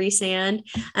perfect Rhysand.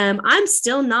 I'm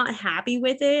still not happy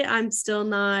with it. I'm still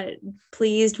not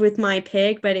pleased with my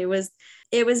pick, but it was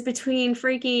between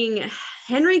freaking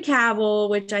Henry Cavill,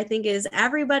 which I think is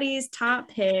everybody's top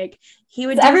pick.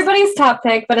 Everybody's top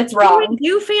pick, but it's wrong. He would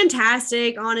do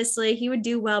fantastic, honestly. He would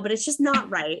do well, but it's just not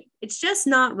right. It's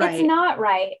not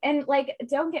right. And like,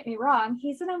 don't get me wrong,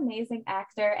 he's an amazing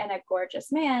actor and a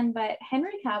gorgeous man, but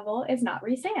Henry Cavill is not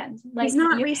Rhysand. Like, he's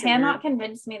not you Rhysand. Cannot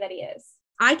convince me that he is.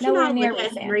 I cannot look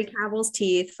at Henry Cavill's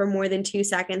teeth for more than 2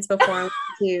 seconds before I want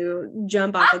to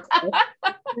jump off a cliff.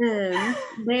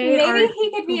 Maybe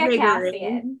he could be a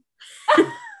Cassian.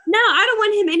 No, I don't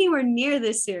want him anywhere near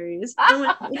this series. All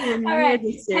right,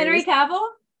 Henry Cavill,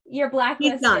 you're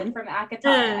blacklisted from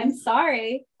ACOTAR. I'm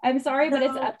sorry, but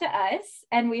it's up to us,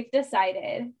 and we've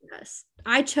decided. Yes.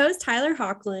 I chose Tyler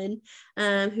Hoechlin,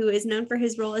 who is known for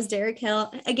his role as Derek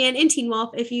Hill, again, in Teen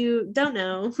Wolf. If you don't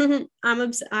know,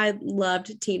 I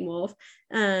loved Teen Wolf.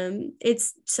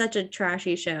 It's such a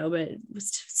trashy show, but it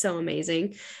was so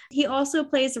amazing. He also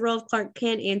plays the role of Clark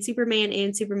Kent and Superman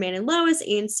and Lois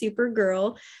and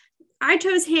Supergirl. I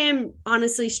chose him,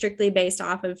 honestly, strictly based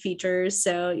off of features.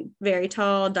 So very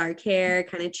tall, dark hair,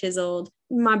 kind of chiseled.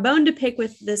 My bone to pick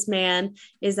with this man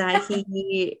is that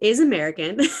he is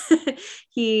American.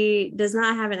 He does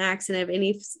not have an accent of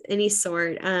any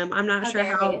sort. I'm not sure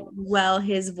how well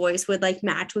his voice would like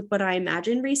match with what I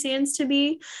imagine Rhysand's to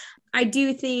be. I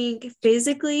do think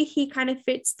physically he kind of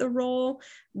fits the role,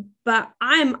 but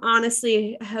I'm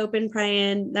honestly hoping,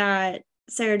 praying that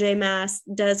Sarah J. Maas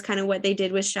does kind of what they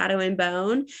did with Shadow and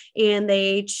Bone, and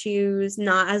they choose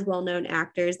not as well-known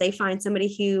actors. They find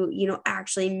somebody who,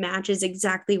 actually matches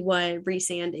exactly what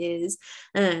Rhysand is.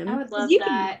 I would love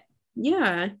that.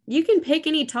 You can pick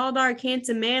any tall, dark,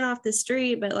 handsome man off the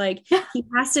street, but like he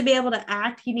has to be able to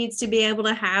act. He needs to be able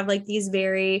to have like these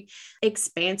very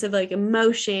expansive like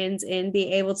emotions and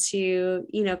be able to,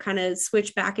 kind of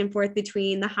switch back and forth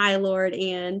between the High Lord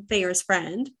and Feyre's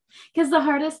friend. Because the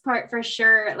hardest part for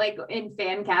sure, like in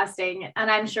fan casting,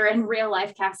 and I'm sure in real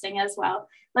life casting as well,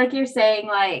 like you're saying,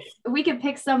 like we could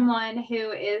pick someone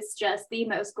who is just the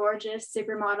most gorgeous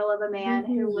supermodel of a man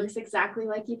who looks exactly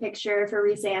like you picture for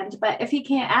Rhysand, but if he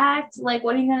can't act, like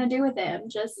what are you going to do with him?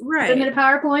 Just put him in a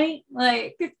PowerPoint?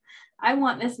 Like, I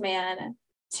want this man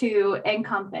to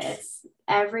encompass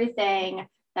everything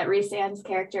that Rhysand's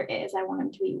character is. I want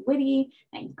him to be witty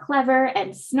and clever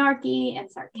and snarky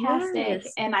and sarcastic,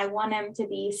 and I want him to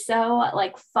be so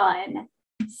like fun.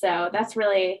 So that's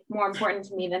really more important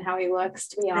to me than how he looks,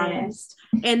 to be honest.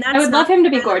 And I would love him to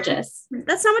be gorgeous.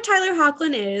 That's not what Tyler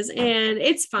Hoechlin is, and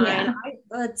it's fine. Yeah.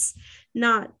 That's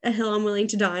not a hill I'm willing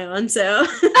to die on. So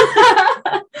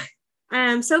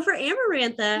so for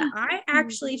Amarantha, I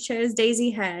actually chose Daisy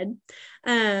Head.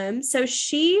 So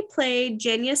she played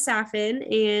Jenya Safin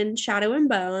in Shadow and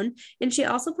Bone, and she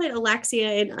also played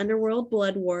Alexia in Underworld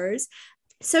Blood Wars.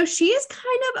 So she is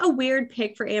kind of a weird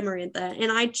pick for Amarantha,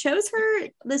 and I chose her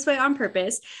this way on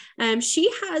purpose.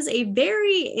 She has a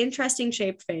very interesting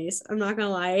shaped face. I'm not gonna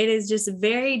lie, it is just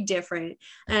very different.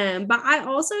 But I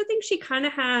also think she kind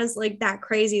of has like that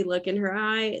crazy look in her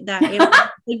eye that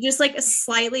just like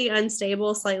slightly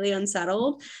unstable, slightly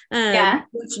unsettled.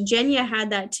 Which Jenya had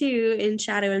that too in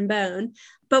Shadow and Bone.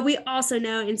 But we also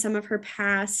know in some of her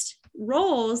past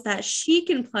roles that she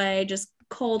can play just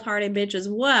cold-hearted bitch as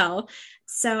well.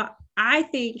 So I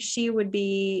think she would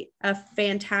be a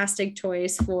fantastic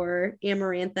choice for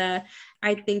Amarantha.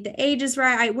 I think the age is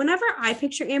right. Whenever I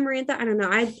picture Amarantha, I don't know,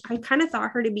 I kind of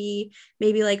thought her to be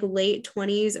maybe like late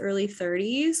 20s, early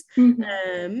 30s.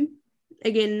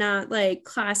 Again, not like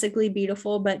classically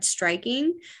beautiful, but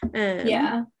striking.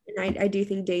 And I do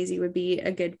think Daisy would be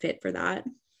a good fit for that.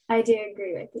 I do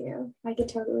agree with you. I could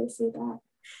totally see that.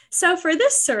 So for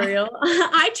this serial,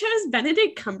 I chose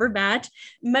Benedict Cumberbatch,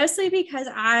 mostly because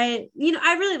I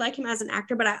really like him as an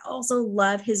actor, but I also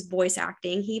love his voice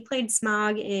acting. He played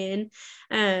Smaug in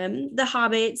the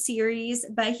Hobbit series,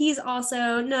 but he's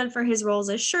also known for his roles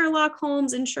as Sherlock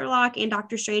Holmes in Sherlock and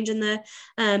Doctor Strange in the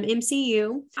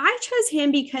MCU. I chose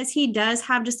him because he does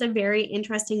have just a very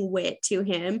interesting wit to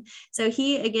him. So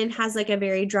he, again, has like a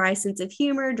very dry sense of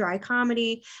humor, dry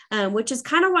comedy, which is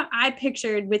kind of what I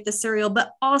pictured with the serial, but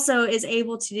also is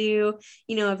able to do,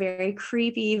 a very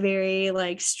creepy, very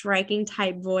like striking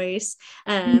type voice.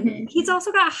 He's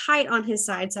also got height on his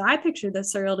side. So I picture the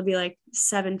Serial to be like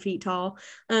 7 feet tall.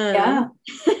 Yeah.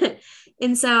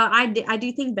 And so I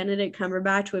do think Benedict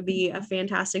Cumberbatch would be a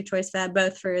fantastic choice for that,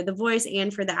 both for the voice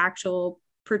and for the actual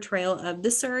portrayal of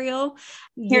the Serial.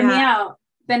 Hear me out.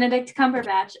 Benedict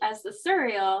Cumberbatch as the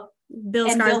Serial, Bill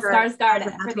Skarsgård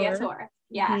for the ACOTAR.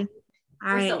 Yeah.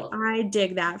 I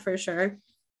dig that for sure.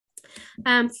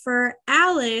 For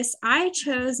Alice, I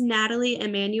chose Natalie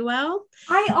Emmanuel.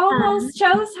 I almost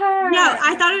chose her. Yeah,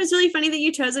 I thought it was really funny that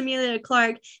you chose Emilia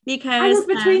Clarke because I was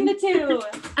between the two.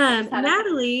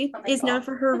 Natalie is known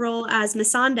for her role as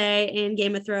Minisode in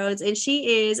Game of Thrones, and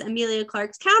she is Emilia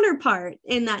Clarke's counterpart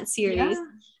in that series.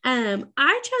 Yeah.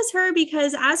 I chose her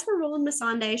because as her role in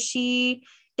Minisode, she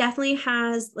definitely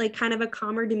has like kind of a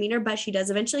calmer demeanor, but she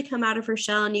does eventually come out of her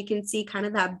shell, and you can see kind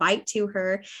of that bite to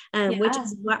her, which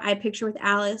is what I picture with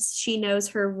Alice. She knows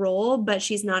her role, but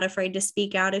she's not afraid to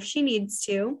speak out if she needs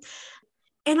to.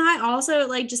 And I also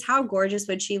like just how gorgeous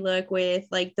would she look with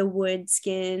like the wood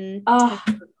skin. Oh,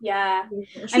 yeah.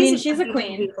 She's a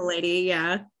queen. Beautiful lady.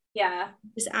 Yeah. Yeah.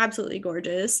 Just absolutely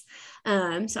gorgeous.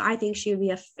 So I think she would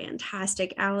be a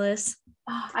fantastic Alice.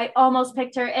 Oh, I almost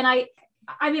picked her, and I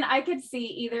could see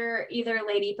either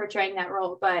lady portraying that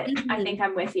role, but I think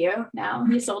I'm with you now.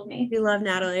 You sold me. We love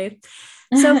Natalie.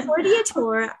 So for the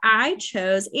ACOTAR, I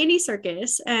chose Andy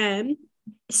Serkis,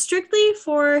 strictly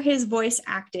for his voice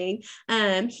acting.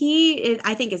 He is,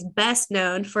 I think, is best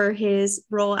known for his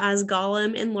role as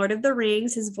Gollum in Lord of the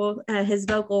Rings, his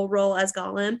vocal role as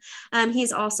Gollum.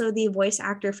 He's also the voice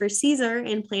actor for Caesar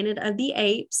in Planet of the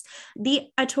Apes. The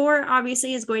ACOTAR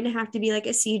obviously is going to have to be like a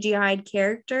CGI'd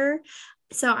character.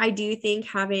 So I do think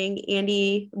having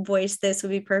Andy voice this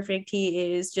would be perfect.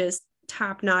 He is just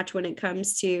top notch when it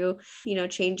comes to,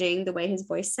 changing the way his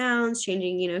voice sounds,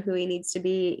 changing, who he needs to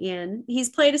be. And he's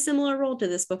played a similar role to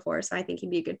this before. So I think he'd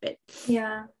be a good fit.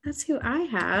 Yeah. That's who I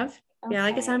have. Okay. Yeah,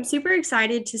 like I said, I'm super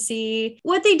excited to see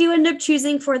what they do end up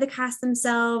choosing for the cast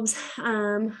themselves.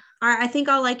 I think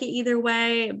I'll like it either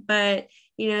way, but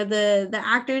the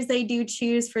actors they do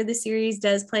choose for the series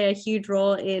does play a huge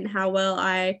role in how well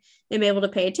I am able to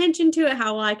pay attention to it,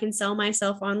 how well I can sell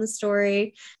myself on the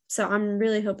story. So I'm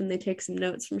really hoping they take some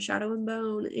notes from Shadow and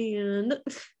Bone and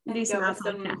do some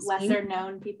lesser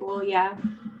known people. Yeah,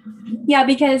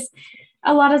 because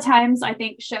a lot of times I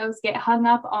think shows get hung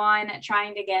up on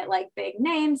trying to get like big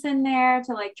names in there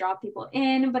to like draw people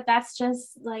in, but that's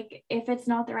just like, if it's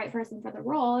not the right person for the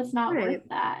role, it's not worth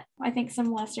that. I think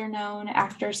some lesser known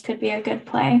actors could be a good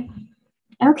play.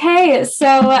 Okay, so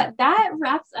that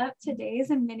wraps up today's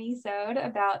Minisode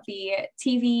about the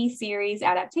TV series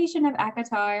adaptation of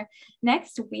ACOTAR.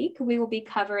 Next week, we will be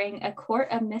covering A Court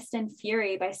of Mist and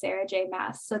Fury by Sarah J.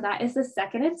 Maas. So that is the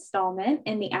second installment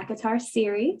in the ACOTAR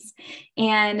series,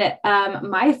 and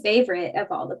my favorite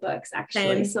of all the books,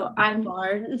 actually. So I'm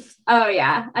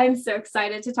so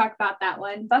excited to talk about that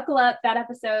one. Buckle up, that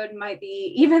episode might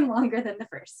be even longer than the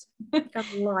first.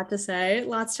 Got a lot to say,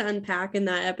 lots to unpack in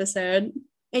that episode.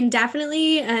 And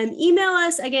definitely email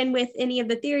us again with any of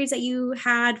the theories that you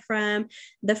had from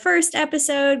the first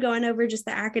episode, going over just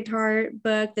the ACOTAR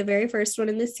book, the very first one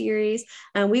in the series.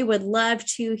 We would love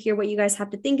to hear what you guys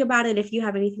have to think about it. If you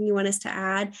have anything you want us to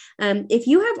add, if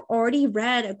you have already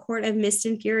read A Court of Mist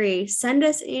and Fury, send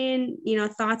us in,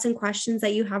 thoughts and questions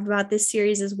that you have about this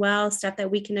series as well, stuff that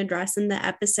we can address in the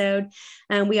episode.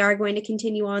 We are going to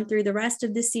continue on through the rest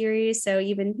of the series. So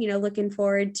even, looking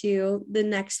forward to the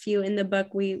next few in the book,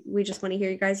 we just want to hear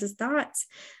you guys' thoughts.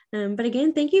 But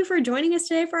again, thank you for joining us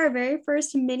today for our very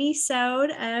first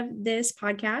mini-sode of this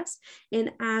podcast.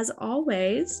 And as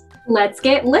always, let's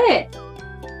get lit.